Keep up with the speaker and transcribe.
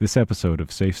This episode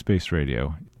of Safe Space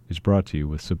Radio is brought to you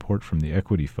with support from the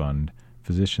Equity Fund,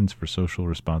 Physicians for Social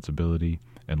Responsibility,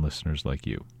 and listeners like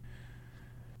you.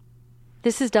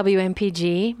 This is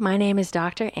WMPG. My name is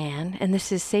Dr. Ann, and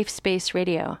this is Safe Space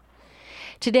Radio.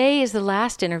 Today is the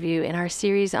last interview in our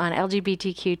series on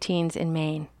LGBTQ teens in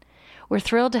Maine. We're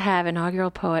thrilled to have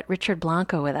inaugural poet Richard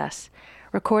Blanco with us,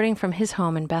 recording from his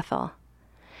home in Bethel.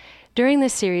 During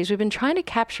this series, we've been trying to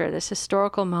capture this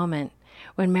historical moment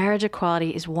when marriage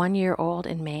equality is 1 year old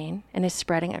in Maine and is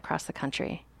spreading across the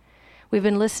country. We've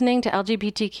been listening to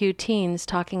LGBTQ teens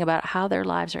talking about how their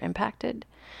lives are impacted,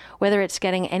 whether it's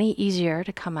getting any easier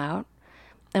to come out,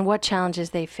 and what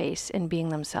challenges they face in being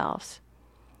themselves.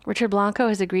 Richard Blanco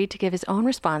has agreed to give his own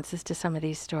responses to some of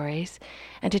these stories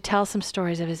and to tell some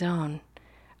stories of his own.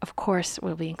 Of course,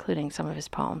 we'll be including some of his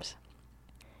poems.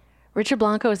 Richard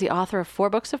Blanco is the author of 4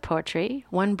 books of poetry,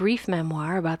 1 brief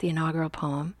memoir about the inaugural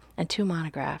poem, and 2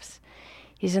 monographs.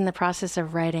 He's in the process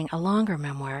of writing a longer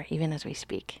memoir, even as we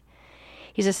speak.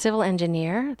 He's a civil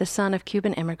engineer, the son of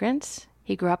Cuban immigrants.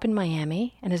 He grew up in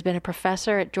Miami and has been a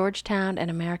professor at Georgetown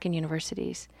and American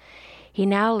universities. He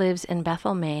now lives in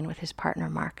Bethel, Maine with his partner,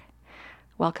 Mark.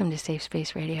 Welcome to Safe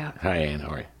Space Radio. Hi, Ann. How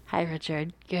are you? Hi,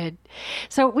 Richard. Good.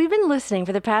 So we've been listening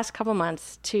for the past couple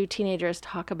months to teenagers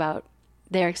talk about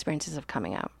their experiences of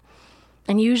coming out.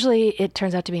 And usually it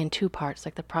turns out to be in 2 parts,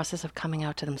 like the process of coming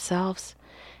out to themselves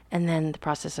and then the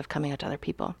process of coming out to other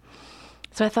people.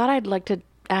 So I thought I'd like to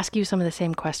ask you some of the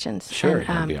same questions. Sure, and,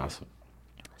 that'd be awesome.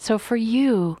 So for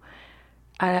you,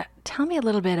 tell me a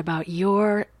little bit about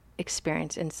your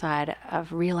experience inside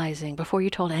of realizing before you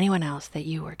told anyone else that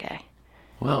you were gay.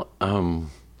 Well,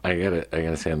 I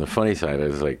gotta say, on the funny side,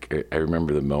 I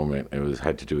remember the moment. It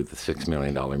had to do with the $6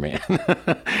 Million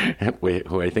Man,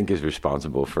 who I think is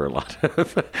responsible for a lot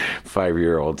of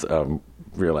 5-year-olds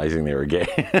realizing they were gay.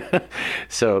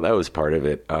 So that was part of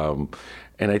it.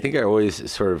 And I think I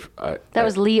always sort of... that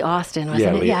was Lee Austin,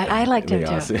 wasn't it? Yeah, I liked him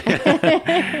too.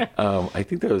 I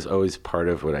think that was always part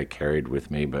of what I carried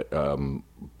with me. But,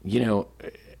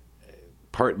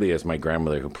 partly as my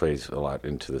grandmother, who plays a lot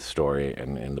into the story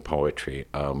and in the poetry,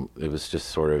 it was just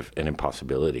sort of an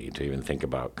impossibility to even think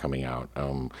about coming out.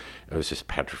 I was just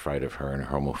petrified of her and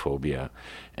her homophobia.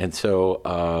 And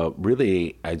so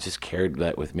really, I just carried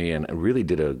that with me, and I really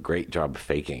did a great job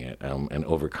faking it and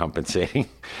overcompensating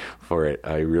for it.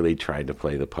 I really tried to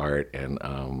play the part, and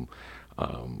I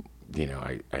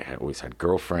had always had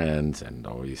girlfriends and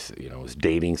always, was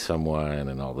dating someone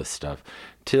and all this stuff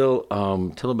till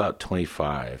about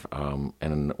 25.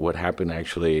 And what happened,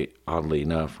 actually, oddly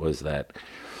enough, was that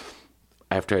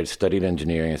after I'd studied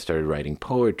engineering, I started writing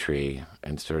poetry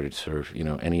and started sort of,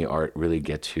 any art really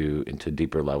gets you into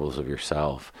deeper levels of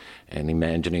yourself, and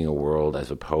imagining a world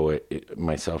as a poet,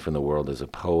 myself in the world as a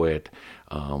poet,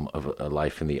 of a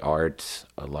life in the arts,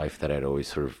 a life that I'd always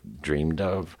sort of dreamed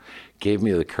of, gave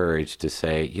me the courage to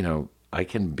say, I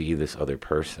can be this other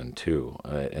person too.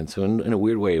 And so in a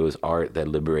weird way, it was art that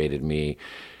liberated me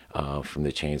from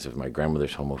the chains of my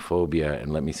grandmother's homophobia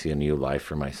and let me see a new life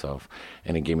for myself.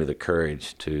 And it gave me the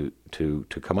courage to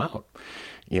come out.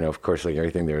 Of course, like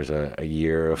everything, there's a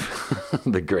year of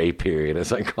the gray period,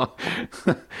 as I call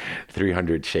it,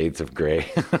 300 shades of gray.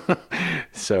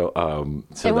 So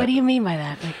what do you mean by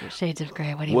that? Like shades of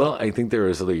gray? What do you mean? I think there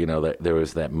was, there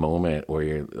was that moment where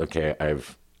you're, okay,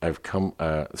 I've come,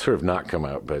 sort of not come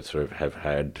out, but sort of have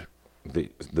had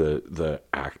the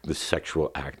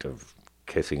sexual act of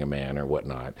kissing a man or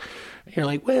whatnot. You're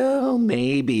like, well,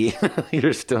 maybe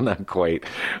you're still not quite.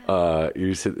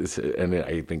 And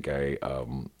I think I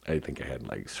had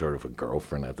like sort of a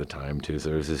girlfriend at the time too. So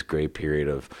there was this great period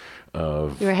of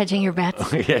you were hedging your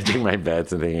bets. Hedging my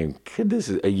bets and thinking, this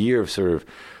is a year of sort of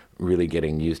really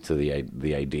getting used to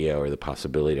the idea or the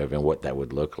possibility of and what that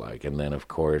would look like. And then of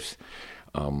course,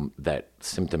 that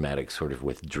symptomatic sort of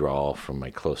withdrawal from my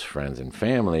close friends and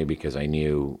family, because I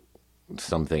knew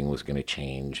something was going to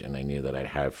change, and I knew that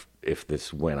if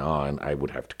this went on, I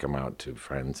would have to come out to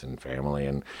friends and family,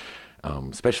 and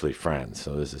especially friends.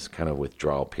 So there's this kind of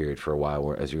withdrawal period for a while,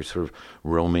 where as you're sort of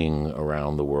roaming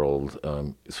around the world,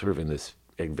 sort of in this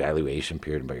evaluation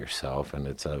period by yourself, and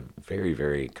it's a very,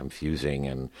 very confusing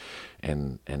and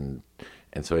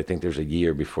so I think there's a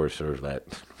year before sort of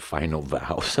that final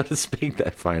vow, so to speak,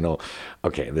 that final,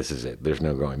 okay, this is it. There's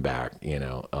no going back,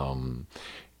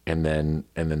 And then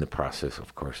the process,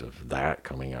 of course, of that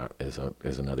coming out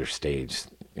is another stage,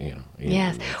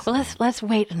 Yes. Well, let's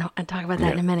wait and talk about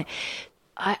that in a minute.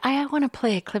 I want to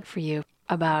play a clip for you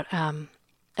about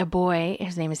a boy.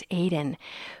 His name is Aiden,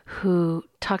 who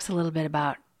talks a little bit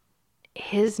about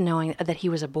his knowing that he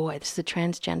was a boy. This is a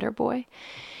transgender boy,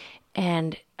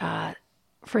 and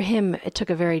for him, it took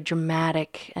a very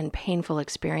dramatic and painful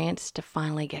experience to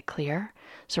finally get clear.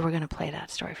 So we're going to play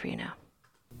that story for you now.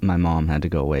 My mom had to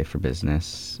go away for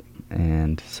business,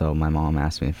 and so my mom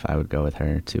asked me if I would go with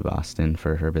her to Boston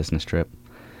for her business trip.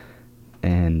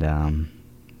 And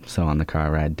so on the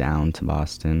car ride down to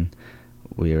Boston,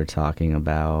 we were talking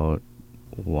about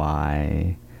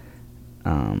why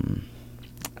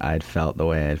I'd felt the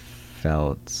way I'd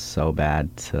felt so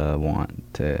bad to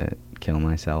want to kill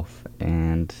myself.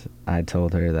 And I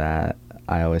told her that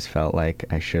I always felt like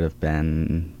I should have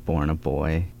been born a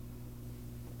boy.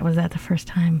 Was that the first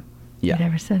time you'd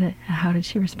ever said it? How did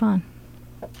she respond?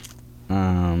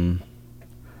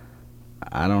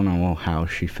 I don't know how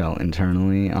she felt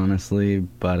internally, honestly,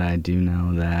 but I do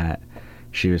know that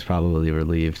she was probably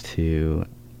relieved to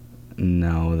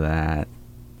know that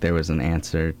there was an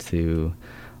answer to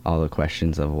all the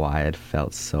questions of why it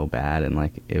felt so bad, and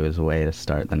like it was a way to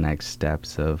start the next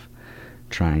steps of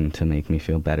trying to make me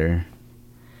feel better.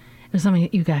 It was something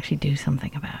that you could actually do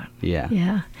something about. Yeah.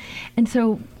 Yeah. And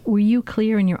so were you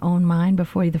clear in your own mind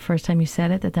before the first time you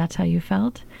said it that that's how you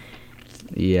felt?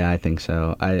 Yeah, I think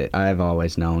so. I've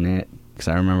always known it, because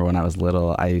I remember when I was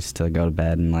little, I used to go to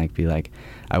bed and like be like,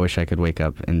 I wish I could wake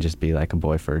up and just be like a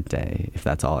boy for a day. If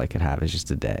that's all I could have is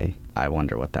just a day, I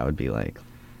wonder what that would be like.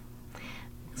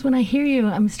 So when I hear you,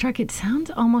 I'm struck. It sounds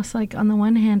almost like, on the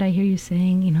one hand, I hear you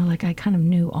saying, you know, like I kind of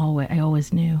knew always. I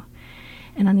always knew.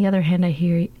 And on the other hand, I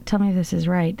hear, tell me if this is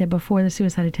right, that before the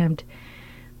suicide attempt,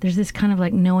 there's this kind of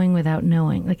like knowing without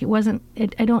knowing. Like it wasn't,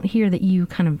 I don't hear that you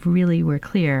kind of really were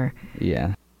clear.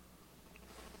 Yeah.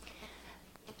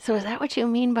 So is that what you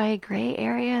mean by a gray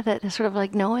area, that the sort of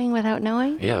like knowing without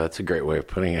knowing? Yeah, that's a great way of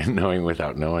putting it, knowing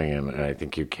without knowing. And I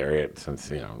think you carry it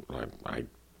since, I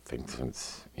think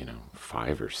since,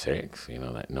 5 or 6,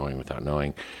 that knowing without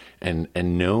knowing. And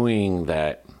knowing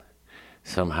that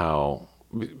somehow,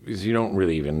 because you don't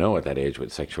really even know at that age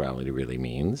what sexuality really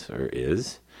means or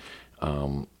is.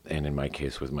 And in my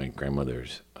case with my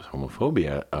grandmother's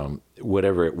homophobia,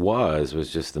 whatever it was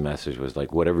just the message was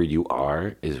like, whatever you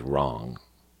are is wrong.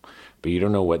 But you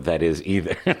don't know what that is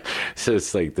either. So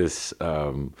it's like this,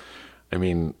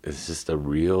 it's just a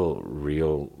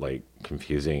real, like,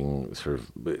 confusing sort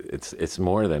of, it's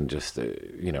more than just,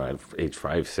 at age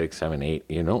 5, 6, 7, 8,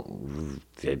 you don't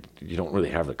really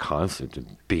have the concept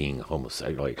of being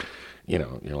homosexual. Like,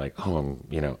 you're like, oh,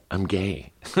 I'm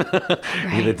gay.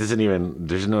 Right. It doesn't even,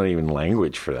 there's not even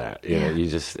language for that. You Yeah. know, you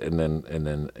just, and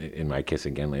then in my case,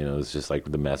 again, it's just like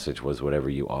the message was whatever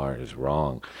you are is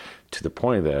wrong, to the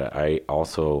point that I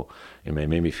also, it made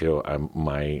me feel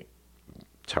my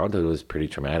childhood was pretty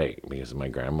traumatic because of my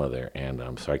grandmother. And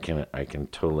so I can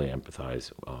totally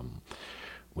empathize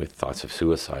with thoughts of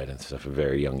suicide and stuff at a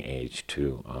very young age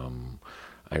too.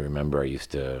 I remember I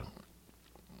used to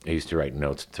write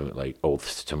notes to, like,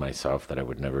 oaths to myself that I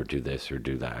would never do this or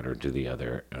do that or do the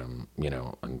other, on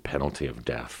penalty of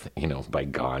death, by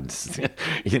gods,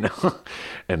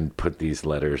 and put these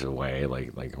letters away,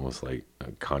 like almost like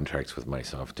contracts with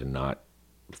myself to not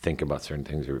think about certain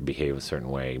things or behave a certain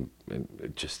way.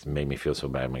 It just made me feel so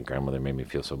bad. My grandmother made me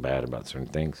feel so bad about certain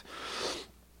things.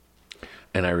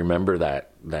 And I remember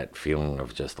that feeling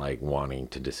of just like wanting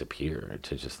to disappear,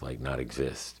 to just like not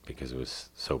exist, because it was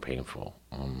so painful.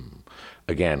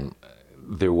 Again,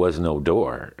 there was no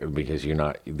door, because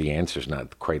the answer's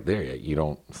not quite there yet. You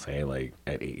don't say, like,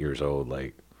 at 8 years old,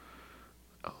 like,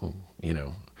 oh,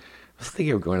 I was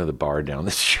thinking of going to the bar down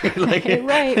the street. Like,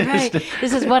 right.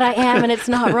 This is what I am, and it's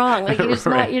not wrong. Like, you're just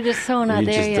right. not, you're just so not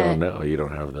there yet. You just don't know. You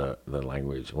don't have the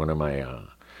language. One of my,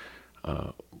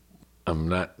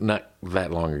 not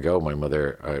that long ago, my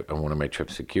mother, on one of my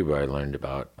trips to Cuba, I learned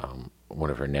about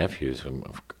one of her nephews, whom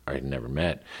I had never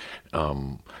met,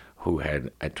 who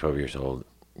had, at 12 years old,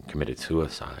 committed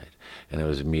suicide. And I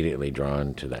was immediately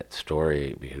drawn to that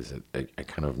story because I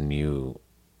kind of knew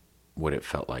what it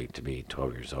felt like to be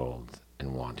 12 years old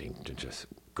and wanting to just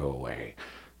go away,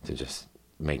 to just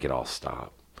make it all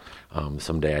stop.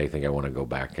 Someday I think I want to go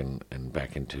back and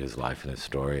back into his life and his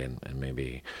story and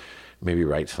maybe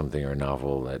write something or a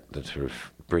novel that sort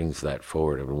of brings that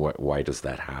forward. Why does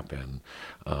that happen?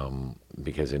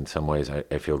 Because in some ways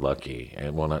I feel lucky,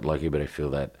 and well, not lucky, but I feel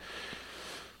that,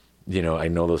 I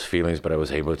know those feelings, but I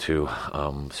was able to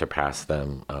surpass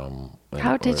them.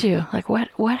 How did you? Like,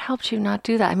 what helped you not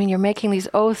do that? I mean, you're making these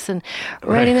oaths and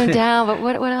writing them down, but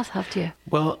what else helped you?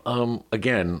 Well,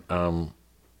 again,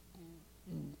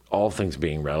 all things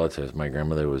being relative, my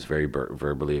grandmother was very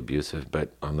verbally abusive,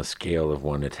 but on the scale of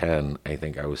 1 to 10, I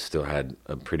think I still had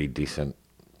a pretty decent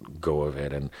go of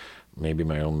it, and maybe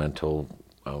my own mental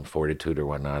fortitude or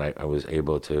whatnot, I was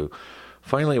able to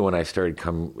finally, when I started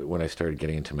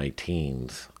getting into my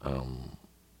teens,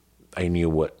 I knew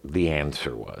what the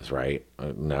answer was, right?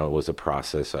 Now it was a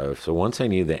process of, so once I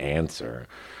knew the answer,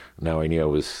 now I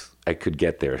knew I could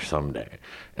get there someday.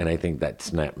 And I think that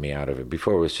snapped me out of it.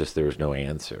 Before it was just, there was no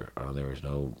answer. There was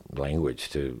no language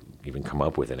to even come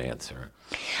up with an answer.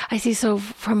 I see. So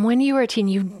from when you were a teen,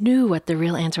 you knew what the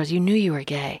real answer was. You knew you were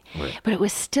gay. Right. But it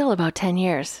was still about 10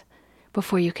 years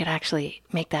before you could actually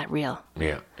make that real.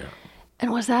 Yeah.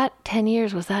 And was that 10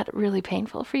 years, was that really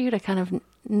painful for you to kind of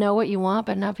know what you want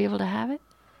but not be able to have it?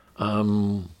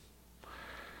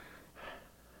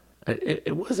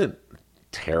 It wasn't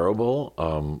terrible,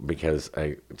 because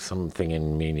something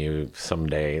in me knew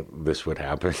someday this would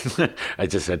happen. I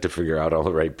just had to figure out all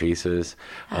the right pieces.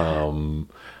 I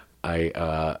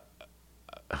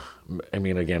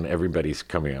mean, again, everybody's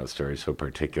coming out story is so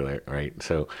particular, right?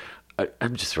 So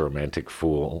I'm just a romantic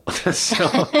fool.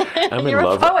 So I'm in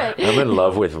love. I'm in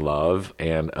love with love,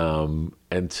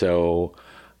 and so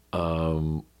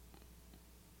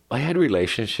I had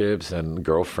relationships and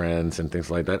girlfriends and things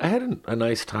like that. I had a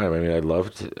nice time. I mean, I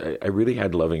really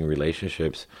had loving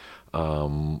relationships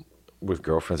with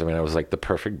girlfriends. I mean, I was like the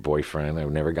perfect boyfriend. I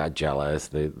never got jealous.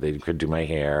 They could do my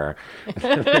hair.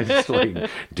 They just like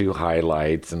do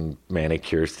highlights and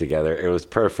manicures together. It was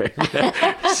perfect.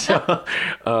 So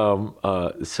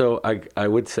I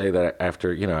would say that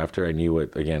after I knew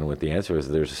what the answer was,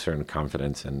 there's a certain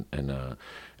confidence and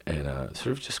sort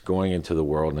of just going into the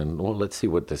world and, well, let's see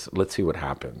what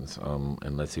happens,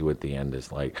 and let's see what the end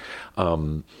is like.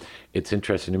 It's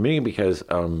interesting to me because,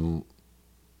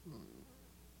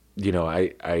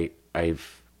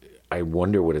 I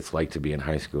wonder what it's like to be in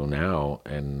high school now,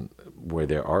 and where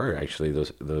there are actually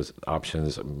those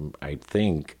options, I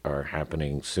think, are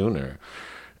happening sooner.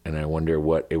 And I wonder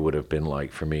what it would have been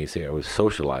like for me. See, I was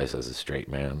socialized as a straight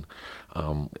man.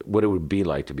 What it would be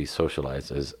like to be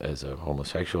socialized as a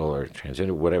homosexual or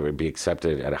transgender, whatever, be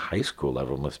accepted at a high school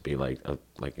level must be like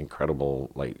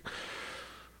incredible, like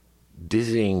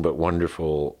dizzying but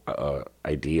wonderful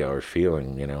idea or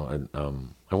feeling, And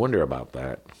I wonder about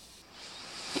that.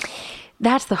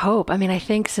 That's the hope. I mean, I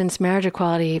think since marriage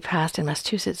equality passed in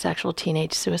Massachusetts, sexual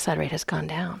teenage suicide rate has gone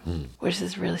down, which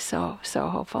is really so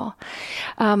hopeful.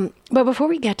 But before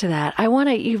we get to that,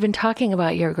 you've been talking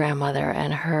about your grandmother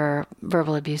and her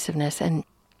verbal abusiveness, and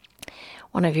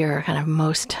one of your kind of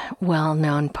most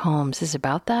well-known poems is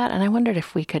about that. And I wondered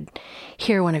if we could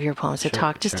hear one of your poems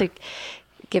to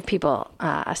give people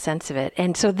a sense of it.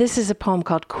 And so this is a poem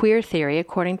called Queer Theory,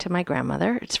 According to My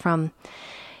Grandmother. It's from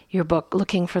your book,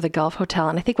 Looking for the Gulf Hotel.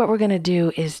 And I think what we're going to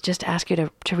do is just ask you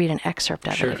to read an excerpt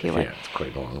of it, if you would. Yeah, it's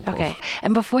quite long. Okay.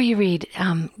 And before you read, is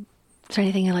there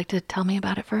anything you'd like to tell me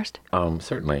about it first?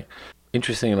 Certainly.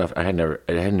 Interesting enough, it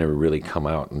had never really come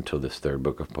out until this third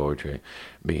book of poetry,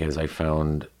 because I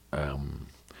found, a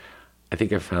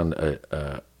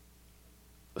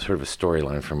sort of a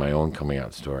storyline for my own coming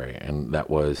out story, and that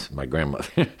was my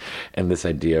grandmother, and this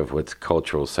idea of what's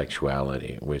cultural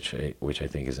sexuality, which I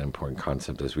think is an important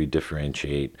concept as we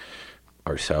differentiate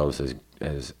ourselves as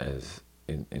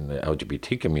in the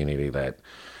LGBT community. That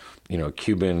a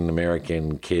Cuban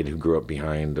American kid who grew up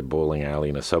behind a bowling alley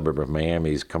in a suburb of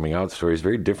Miami's coming out story is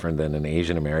very different than an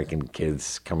Asian American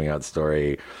kid's coming out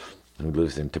story who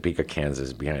lives in Topeka,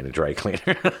 Kansas, behind a dry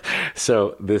cleaner.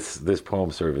 So this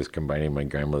poem sort of is combining my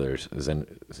grandmother's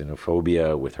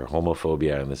xenophobia with her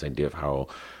homophobia, and this idea of how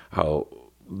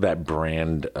that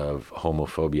brand of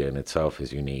homophobia in itself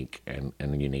is unique and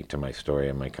unique to my story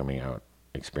and my coming out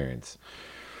experience.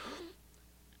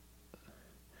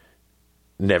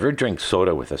 Never drink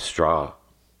soda with a straw.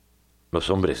 Los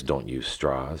hombres don't use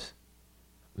straws.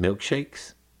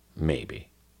 Milkshakes? Maybe.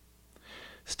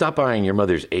 Stop buying your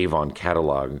mother's Avon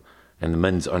catalog and the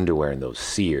men's underwear in those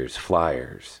Sears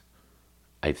flyers.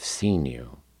 I've seen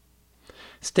you.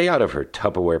 Stay out of her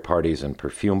Tupperware parties and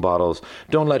perfume bottles.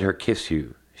 Don't let her kiss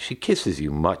you. She kisses you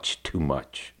much too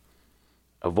much.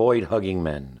 Avoid hugging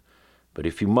men, but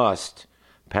if you must,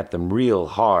 pat them real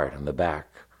hard on the back,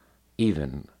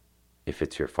 even if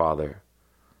it's your father.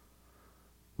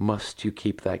 Must you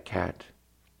keep that cat?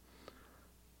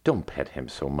 Don't pet him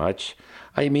so much.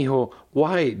 Ay, mijo,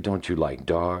 why don't you like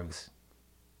dogs?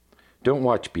 Don't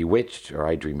watch Bewitched or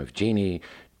I Dream of Jeannie.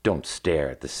 Don't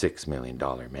stare at the $6 million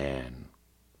man.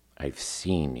 I've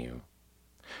seen you.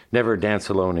 Never dance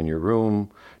alone in your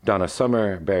room. Donna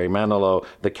Summer, Barry Manilow,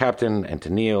 The Captain, and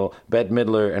Tennille, Bette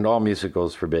Midler, and all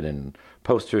musicals forbidden.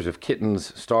 Posters of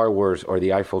kittens, Star Wars, or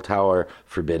the Eiffel Tower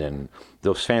forbidden.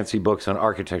 Those fancy books on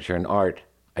architecture and art,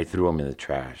 I threw them in the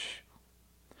trash.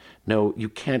 No, you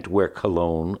can't wear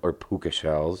cologne or puka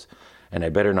shells, and I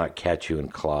better not catch you in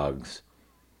clogs.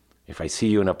 If I see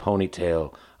you in a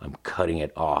ponytail, I'm cutting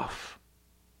it off.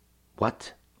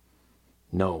 What?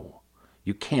 No,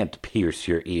 you can't pierce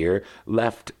your ear,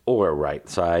 left or right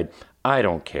side. I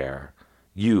don't care.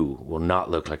 You will not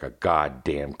look like a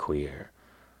goddamn queer.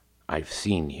 I've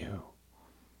seen you,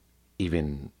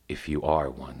 even if you are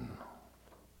one.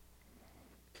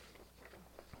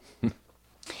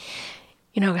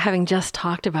 You know, having just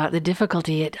talked about the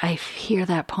difficulty, I hear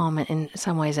that poem in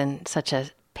some ways in such a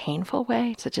painful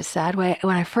way, such a sad way.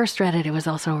 When I first read it, it was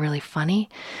also really funny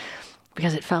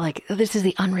because it felt like, this is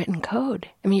the unwritten code.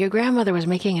 I mean, your grandmother was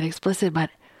making it explicit, but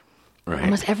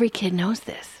almost every kid knows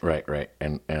this. Right.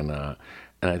 And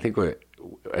I think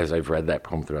as I've read that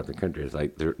poem throughout the country, it's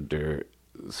like there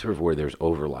sort of where there's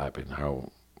overlap in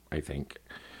how I think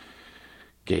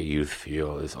gay youth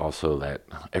feel is also that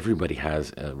everybody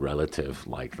has a relative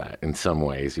like that in some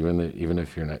ways, even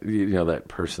if you're not, that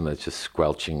person that's just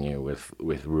squelching you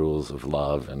with rules of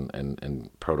love and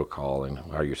protocol and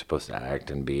how you're supposed to act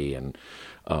and be. And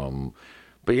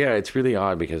but yeah, it's really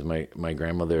odd because my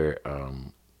grandmother,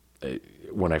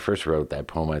 when I first wrote that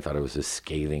poem, I thought it was this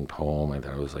scathing poem. I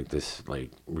thought it was like this like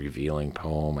revealing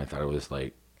poem. I thought it was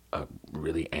like a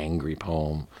really angry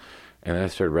poem. And then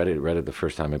I read it the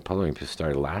first time in public and just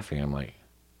started laughing. I'm like,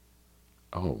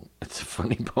 oh, it's a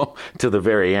funny poem till that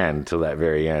very end,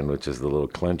 which is the little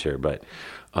clincher. But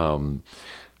the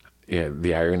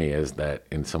irony is that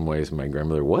in some ways my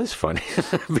grandmother was funny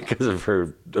because of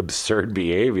her absurd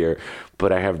behavior.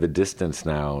 But I have the distance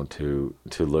now to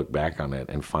look back on it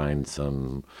and find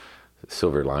some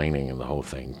silver lining in the whole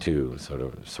thing too, sort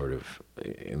of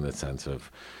in the sense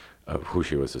of who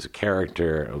she was as a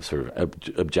character, of sort of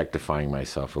objectifying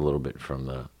myself a little bit from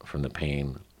the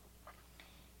pain.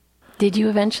 Did you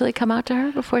eventually come out to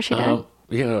her before she died?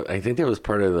 I think that was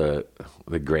part of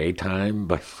the gray time,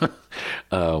 but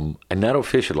and not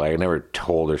officially. I never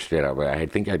told her straight out, but I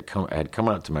think I'd come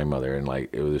out to my mother, and like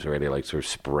it was already like sort of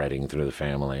spreading through the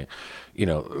family.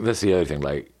 That's the other thing.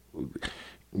 Like,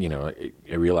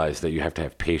 I realized that you have to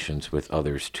have patience with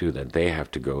others too, that they have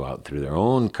to go out through their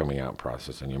own coming out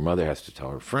process, and your mother has to tell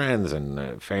her friends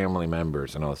and family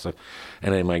members and all this stuff.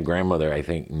 And then my grandmother, I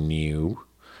think, knew,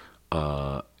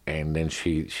 and then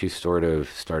she sort of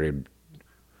started,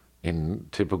 in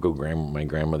typical my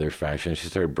grandmother fashion, she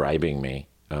started bribing me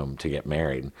to get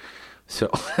married. So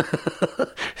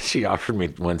she offered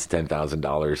me once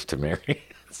 $10,000 to marry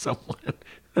someone.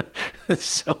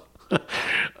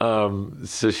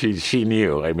 So she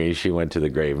knew. I mean, she went to the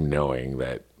grave knowing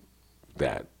that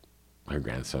her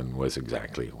grandson was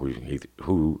exactly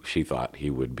who she thought he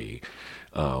would be.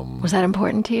 Was that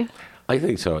important to you? I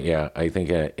think so. Yeah, I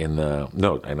think I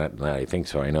think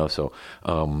so. I know. So,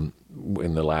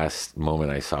 in the last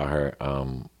moment I saw her,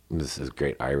 this is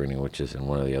great irony, which is in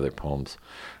one of the other poems.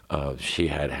 She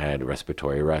had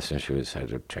respiratory arrest, and she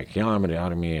had a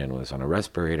tracheotomy and was on a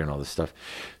respirator and all this stuff,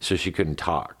 so she couldn't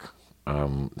talk. I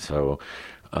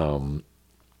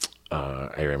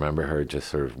remember her just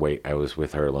sort of I was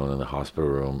with her alone in the hospital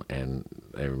room, and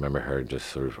I remember her just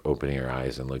sort of opening her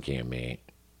eyes and looking at me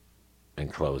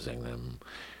and closing them.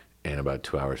 And about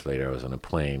 2 hours later, I was on a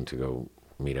plane to go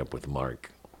meet up with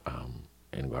Mark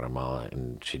in Guatemala,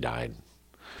 and she died.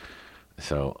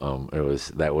 So there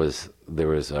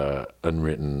was a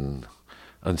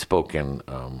unspoken,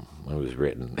 it was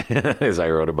written as I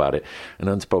wrote about it, an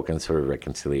unspoken sort of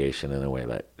reconciliation in a way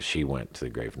that she went to the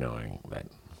grave knowing that.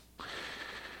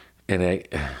 And I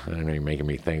don't know, you're making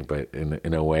me think, but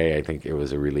in a way, I think it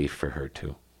was a relief for her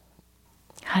too.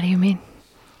 How do you mean?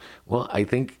 Well, I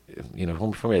think,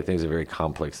 home for me, I think is a very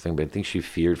complex thing, but I think she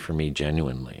feared for me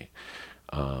genuinely,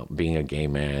 being a gay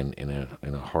man in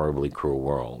a horribly cruel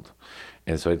world.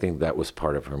 And so I think that was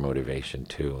part of her motivation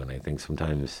too. And I think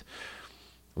sometimes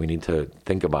we need to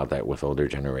think about that with older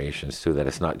generations too, that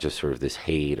it's not just sort of this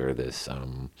hate or this,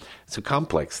 it's a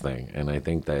complex thing. And I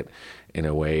think that in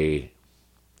a way,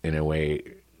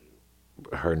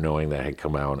 her knowing that I had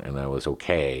come out and I was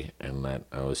okay and that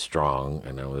I was strong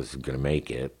and I was going to make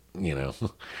it,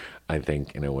 I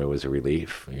think in a way was a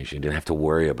relief. She didn't have to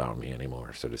worry about me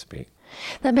anymore, so to speak.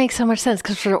 That makes so much sense,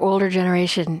 because for the older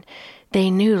generation, they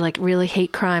knew like really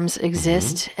hate crimes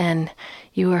exist, and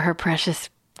you were her precious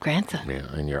grandson.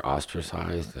 Yeah, and you're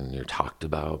ostracized and you're talked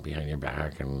about behind your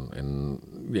back and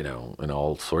and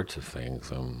all sorts of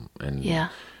things.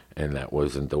 And that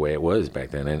wasn't the way it was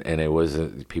back then. And it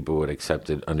wasn't, people would accept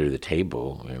it under the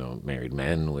table, married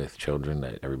men with children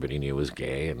that everybody knew was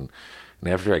gay. And And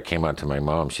after I came out to my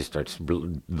mom, she starts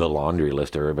the laundry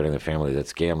list of everybody in the family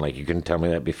that's gay. I'm like, you couldn't tell me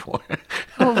that before.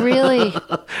 Oh, really?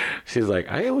 She's like,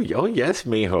 oh yes,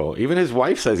 mijo. Even his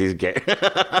wife says he's gay.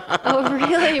 Oh,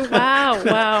 really?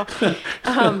 Wow.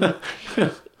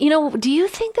 Do you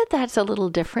think that that's a little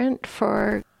different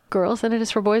for girls than it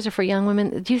is for boys or for young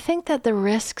women? Do you think that the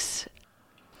risks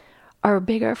are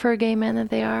bigger for gay men than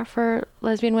they are for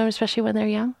lesbian women, especially when they're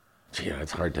young? Yeah,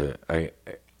 it's hard to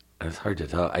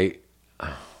tell.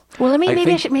 Well, maybe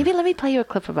let me play you a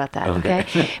clip about that, okay?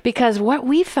 Because what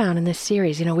we found in this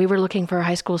series, we were looking for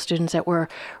high school students that were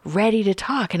ready to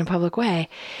talk in a public way,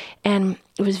 and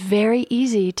it was very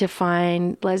easy to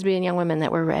find lesbian young women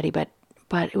that were ready, but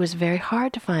it was very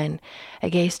hard to find a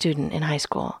gay student in high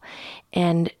school.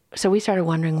 And so we started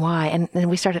wondering why, and then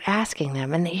we started asking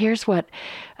them. And here's what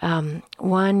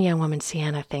one young woman,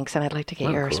 Sienna, thinks, and I'd like to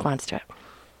get your response to it.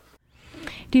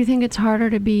 Do you think it's harder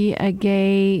to be a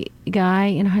gay guy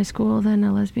in high school than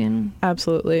a lesbian?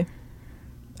 Absolutely,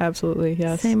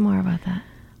 yes. Say more about that.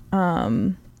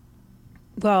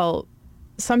 Well,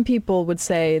 some people would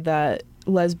say that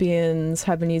lesbians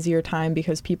have an easier time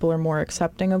because people are more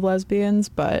accepting of lesbians,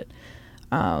 but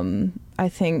I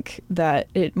think that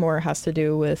it more has to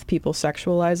do with people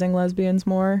sexualizing lesbians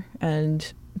more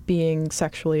and being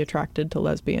sexually attracted to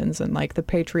lesbians, and like the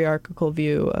patriarchal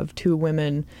view of two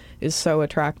women is so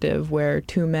attractive, where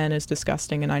two men is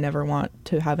disgusting and I never want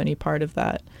to have any part of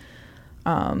that.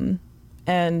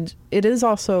 And it is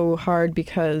also hard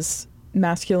because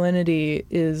masculinity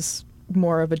is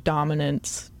more of a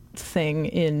dominant thing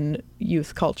in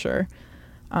youth culture.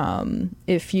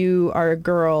 If you are a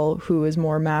girl who is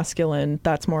more masculine,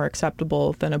 that's more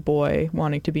acceptable than a boy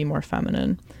wanting to be more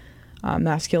feminine.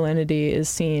 Masculinity is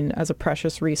seen as a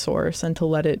precious resource, and to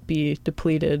let it be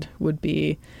depleted would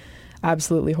be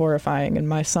absolutely horrifying. And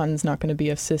my son's not going to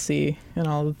be a sissy and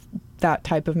all of that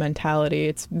type of mentality.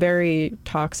 It's very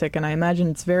toxic, and I imagine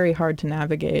it's very hard to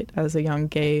navigate as a young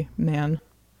gay man.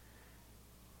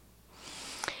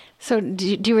 So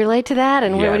do you relate to that?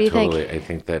 And what do you think?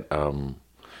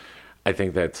 I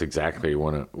think that's exactly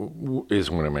one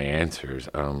of my answers.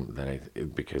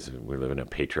 Because we live in a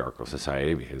patriarchal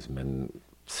society, because men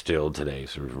still today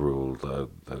sort of rule the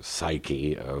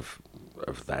psyche of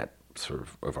that sort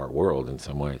of our world in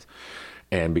some ways,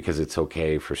 and because it's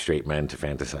okay for straight men to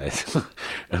fantasize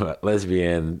about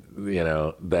lesbian,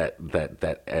 that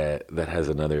has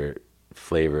another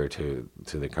flavor to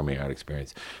the coming out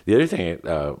experience. The other thing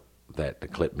that the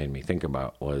clip made me think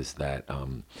about was that.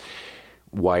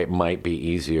 Why it might be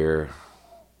easier,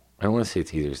 I don't want to say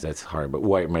it's easier, that's hard, but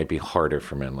why it might be harder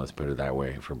for men, let's put it that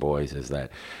way, for boys, is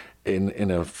that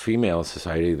in a female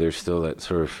society, there's still that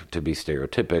sort of, to be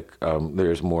stereotypic,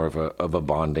 there's more of a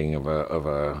bonding, of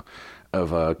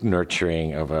a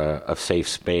nurturing, of a safe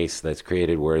space that's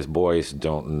created, whereas boys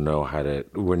don't know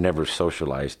we're never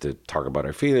socialized to talk about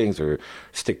our feelings or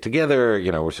stick together.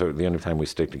 The only time we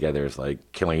stick together is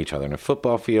like killing each other in a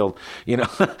football field,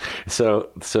 so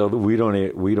we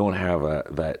don't have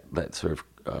that sort of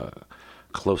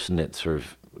close-knit sort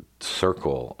of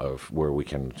circle of where we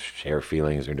can share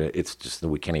feelings, or it's just that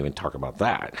we can't even talk about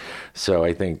that. So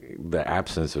I think the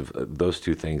absence of those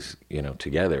two things,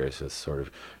 together is this sort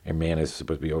of, a man is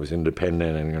supposed to be always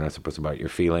independent, and you're not supposed to about your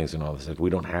feelings and all this.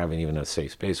 We don't have even a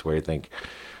safe space where I think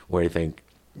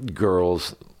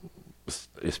girls,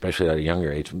 especially at a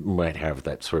younger age, might have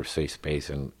that sort of safe space,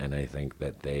 and I think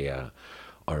that they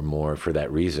are more, for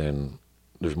that reason,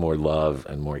 there's more love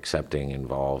and more accepting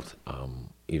involved,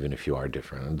 even if you are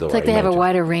different. It's like they have a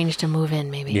wider range to move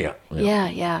in, maybe. Yeah.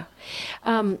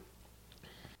 I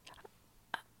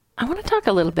want to talk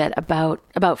a little bit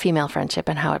about female friendship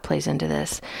and how it plays into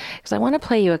this, because I want to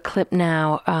play you a clip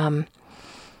now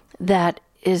that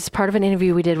is part of an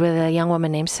interview we did with a young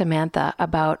woman named Samantha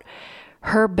about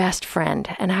her best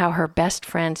friend and how her best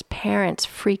friend's parents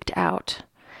freaked out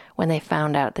when they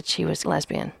found out that she was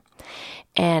lesbian.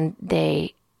 And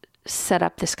they set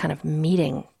up this kind of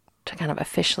meeting to kind of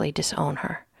officially disown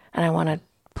her. And I want to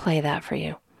play that for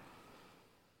you.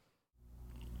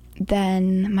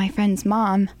 Then my friend's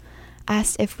mom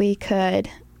asked if we could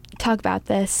talk about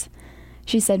this.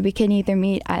 She said we can either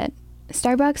meet at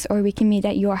Starbucks or we can meet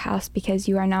at your house because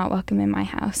you are not welcome in my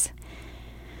house.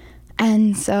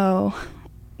 And so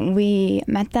we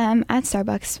met them at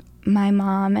Starbucks, my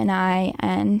mom and I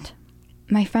and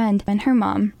my friend and her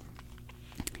mom.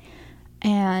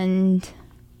 And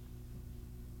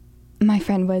my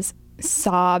friend was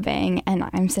sobbing, and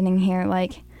I'm sitting here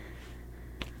like,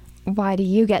 why do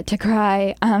you get to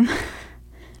cry?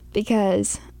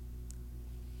 Because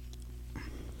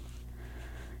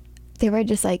they were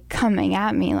just like coming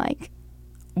at me like,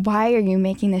 why are you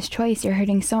making this choice? You're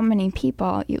hurting so many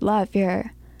people you love.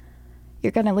 You're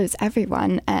going to lose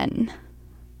everyone. And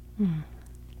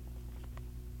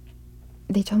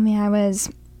they told me I was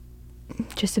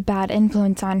just a bad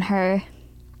influence on her.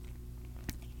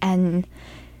 And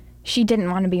she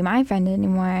didn't want to be my friend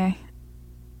anymore.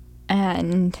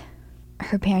 And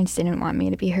her parents didn't want me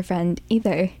to be her friend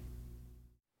either.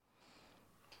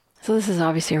 So this is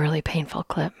obviously a really painful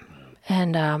clip.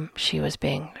 And she was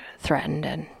being threatened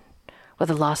and with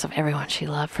the loss of everyone she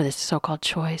loved for this so-called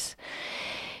choice.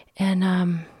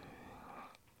 And,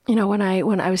 you know, when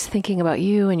I was thinking about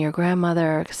you and your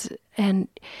grandmother, and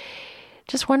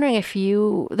just wondering if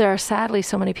there are sadly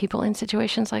so many people in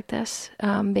situations like this,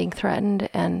 being threatened,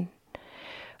 and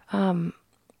wondering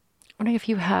if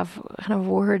you have kind of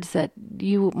words that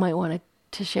you might want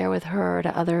to share with her or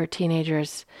to other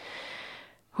teenagers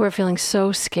who are feeling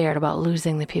so scared about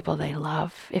losing the people they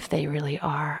love if they really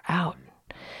are out.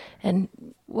 And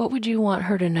what would you want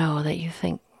her to know that you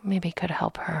think maybe could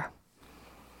help her?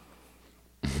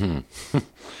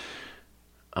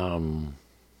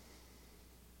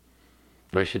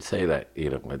 I should say that, you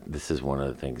know, this is one of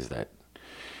the things that,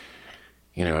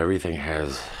 you know, everything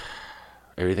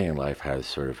in life has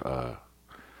sort of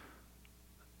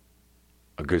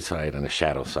a good side and a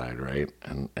shadow side, right?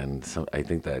 And so I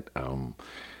think that,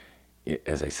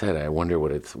 as I said, I wonder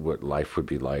what life would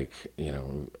be like, you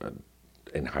know,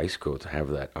 in high school to have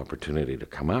that opportunity to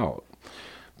come out.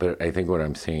 But I think what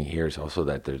I'm seeing here is also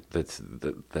that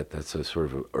that's a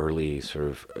sort of early sort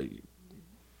of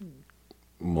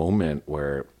moment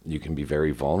where you can be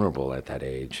very vulnerable at that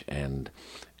age, and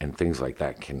things like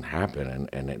that can happen,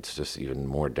 and it's just even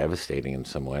more devastating in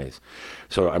some ways.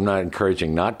 So I'm not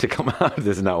encouraging not to come out.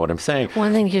 This is not what I'm saying.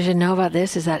 One thing you should know about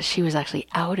this is that she was actually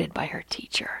outed by her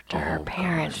teacher to her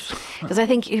parents. Because I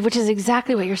think, which is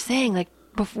exactly what you're saying, like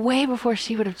way before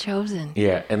she would have chosen.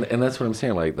 Yeah, and that's what I'm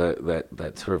saying, like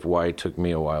that sort of why it took me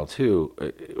a while too.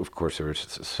 Of course, there were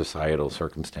societal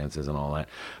circumstances and all that,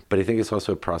 but I think it's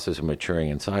also a process of maturing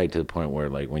inside to the point where,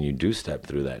 like, when you do step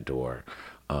through that door,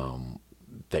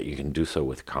 that you can do so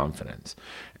with confidence.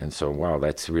 And so, wow,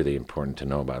 that's really important to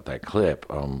know about that clip.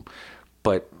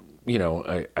 But, you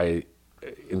know, I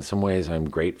in some ways I'm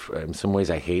grateful. In some ways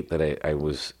I hate that I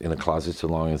was in the closet so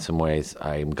long. In some ways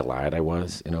I'm glad I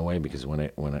was, in a way, because when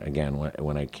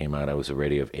I came out, I was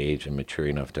already of age and mature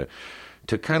enough to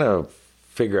kind of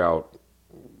figure out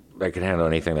I could handle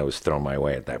anything that was thrown my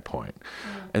way at that point.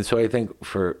 Yeah. And so I think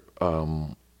for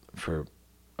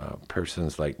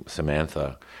persons like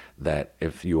Samantha, that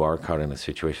if you are caught in a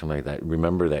situation like that,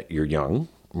 remember that you're young.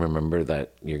 Remember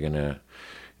that you're gonna,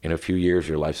 in a few years,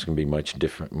 your life's gonna be much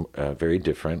different, very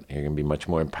different. You're gonna be much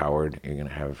more empowered. You're gonna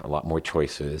have a lot more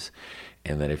choices,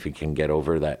 and that if you can get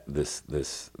over that this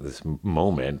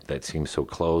moment that seems so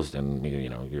closed, and you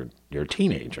know you're a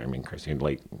teenager. I mean, Christine,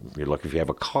 like, you're lucky if you have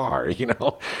a car. You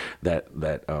know, that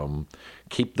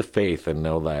keep the faith and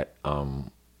know that.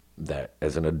 That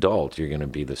as an adult you're going to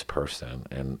be this person,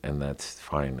 and that's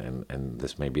fine, and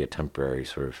this may be a temporary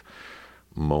sort of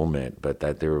moment, but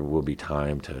that there will be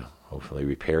time to hopefully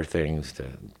repair things,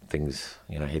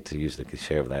 you know, I hate to use the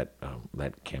cliche of that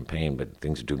campaign, but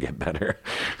things do get better.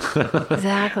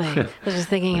 Exactly. I was just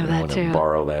thinking of that too. I don't want to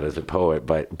borrow that as a poet,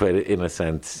 but in a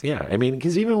sense, yeah. I mean,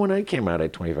 because even when I came out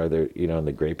at 25, there, you know, in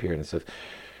the gray period and stuff,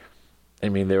 I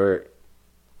mean, there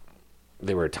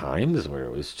were times where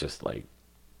it was just like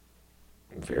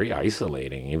very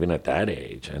isolating, even at that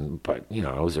age. But you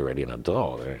know, I was already an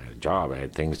adult. I had a job. I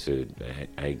had things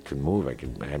I could move. I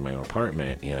had my own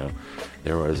apartment. You know,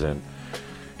 there wasn't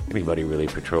anybody really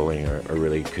patrolling or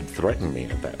really could threaten me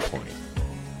at that point.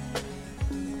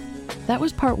 That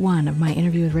was part one of my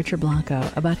interview with Richard Blanco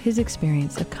about his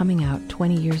experience of coming out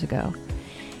 20 years ago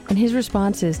and his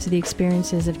responses to the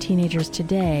experiences of teenagers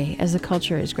today as the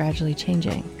culture is gradually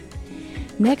changing.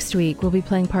 Next week, we'll be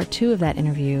playing part two of that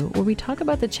interview, where we talk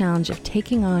about the challenge of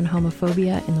taking on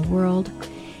homophobia in the world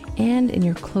and in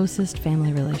your closest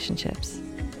family relationships.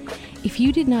 If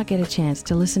you did not get a chance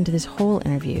to listen to this whole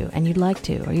interview and you'd like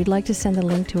to, or you'd like to send the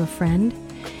link to a friend,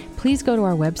 please go to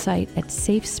our website at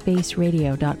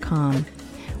safespaceradio.com.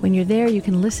 When you're there, you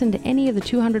can listen to any of the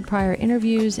 200 prior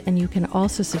interviews, and you can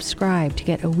also subscribe to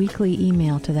get a weekly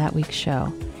email to that week's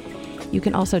show. You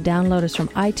can also download us from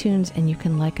iTunes, and you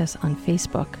can like us on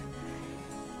Facebook.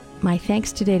 My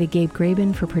thanks today to Gabe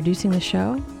Graben for producing the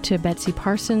show, to Betsy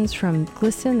Parsons from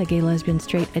GLSEN, the Gay Lesbian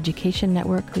Straight Education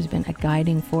Network, who's been a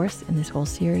guiding force in this whole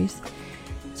series,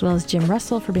 as well as Jim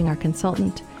Russell for being our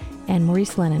consultant, and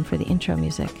Maurice Lennon for the intro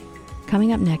music.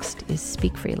 Coming up next is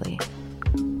Speak Freely.